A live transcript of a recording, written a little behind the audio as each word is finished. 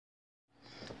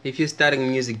If you're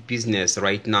starting music business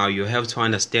right now, you have to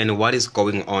understand what is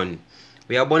going on.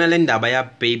 Uyabona le ndaba ya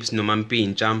Babes no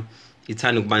Mampintsha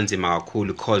ithanda ukuba nzima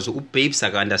kakhulu because uBabes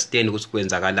aka-understand ukuthi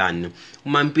kwenzakalani.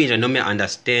 uMampintsha noma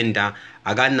understanda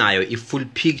akanayo i-full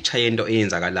picture yento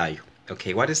eyenzakalayo.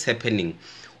 Okay, what is happening?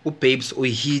 uBabes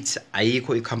uyihit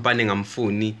ayikho ikhampani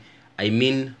engamfuni, I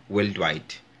mean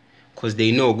worldwide. Because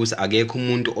they know ukuthi akekho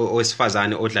umuntu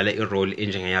owesifazane odlala i-role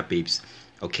enjengeya Babes.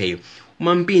 Okay,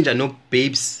 uMampintsha no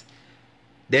Babes,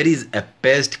 that is a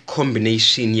best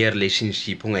combination ye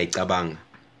relationship ungayicabanga.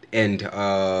 And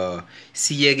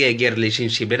siyeke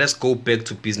relationship, let us go back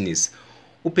to business.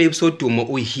 uBabes Wodumo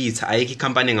uyihit ayikho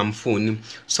ikhampani engamfuni.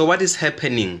 So what is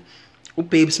happening?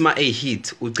 uBabes ma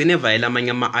hit ugcine vayela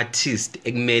amanye ama-artist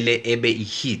ekumele ebe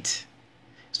i-hit.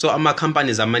 So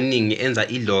ama-companies amaningi enza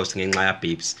i-loss ngenxa ya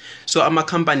Babes. So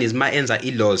ama-companies ma enza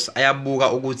i-loss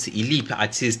ayabuka ukuthi iliphi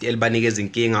artist elibanikeza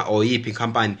inkinga or yiphi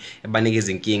company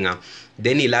ebanikeza inkinga.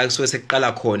 Then ila kusuke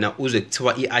sekuqala khona uzwe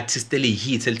kuthiwa i-artist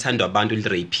eli-hit elithandwa abantu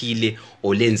liraphile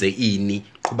or lenze ini,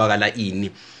 qhubakala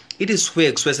ini. It is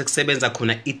where kusuke sekusebenza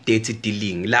khona i-dirty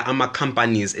dealing la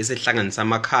ama-companies esehlanganisa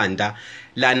amakhanda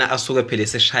lana asuke phela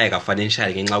eseshayeka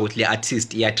financial ngenxa ukuthi le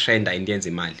artist iya-trenda and yenza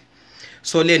imali.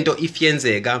 So lento if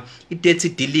yenzeka i-dirty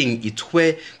dealing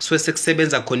ithwe kusuke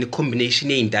sekusebenza khona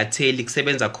i-combination yey'ndatheli,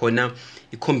 kusebenza khona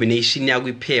i-combination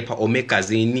yakwiphepha or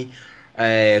magazine,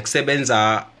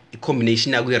 kusebenza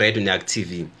i-combination yakwi-radio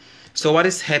naku-TV. So what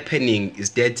is happening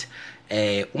is that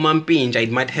uMampintsha,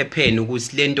 it might happen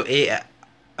ukuthi lento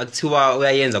akuthiwa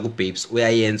uyayenza ku-Babes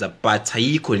uyayenza but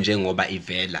ayikho njengoba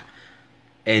ivela.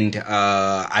 And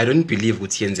I don't believe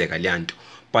ukuthi yenzeka leyanto.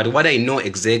 But what I know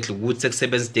exactly ukuthi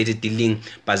sekusebenza dirty dealing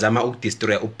bazama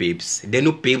ukudestroya uBabes. Then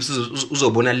uBabes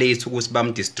uzobona late ukuthi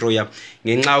bamdestroya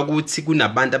ngenxa ukuthi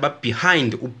kunabantu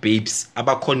ababehind uBabes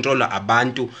abacontrola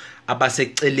abantu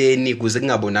abaseceleni kuze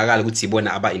kungabonakala ukuthi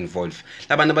ibona aba-involve.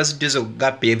 Labantu abasiduze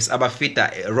kaBabes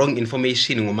abafida wrong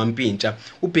information ngoMampintsha.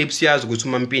 uBabes uyazi ukuthi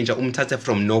uMampintsha umthathe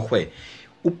from nowhere.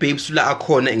 uBabes la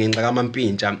akhona ngenxa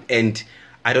kaMampintsha, and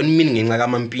I don't mean ngenxa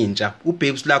kaMampintsha.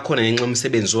 uBabes la khona ngenxa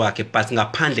umsebenzi wakhe, but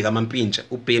ngaphandle kaMampintsha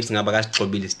uBabes ngaba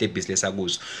kasixobile step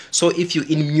lesakuzo. So if you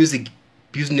in music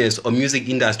business or music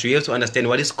industry, you have to understand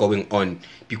what is going on,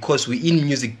 because we in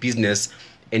music business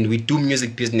and we do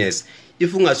music business.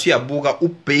 If ungathi uyabuka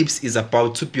uBabes is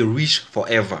about to be rich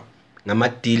forever ngama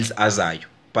deals azayo,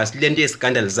 but lento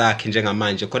yescandal zakhe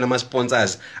njengamanje khona ama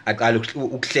sponsors aqala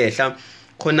ukuhlehla,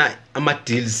 khona ama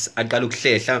deals aqala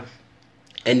ukuhlehla.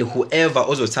 And whoever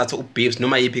ozothatha uBabes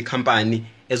noma yipi company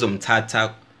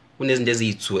ezomthatha kunezinto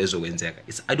ezithu ezokwenzeka.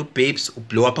 It's either uBabes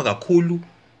ublow up kakhulu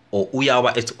or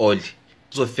uyawa at all.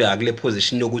 Uzofika kule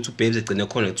position yokuthi uBabes egcine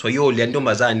khona kuthiwa yo le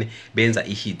ntombazane benza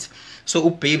i-hit. So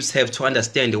uBabes have to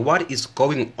understand what is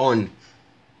going on.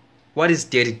 What is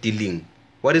dirty dealing?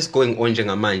 What is going on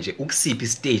njengamanje? Ukusiphi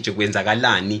stage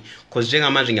kwenzakalani? Because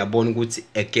njengamanje ngiyabona ukuthi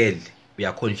a girl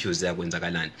uya-confuse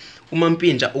yakwenzakalani.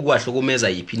 uMampintsha ukwahlukumeza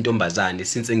yiphi intombazane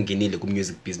since enginile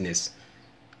ku-music business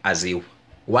aziwa.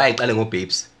 Why iqale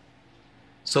ngoBabes?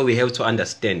 So we have to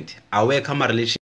understand awekho ama-relationship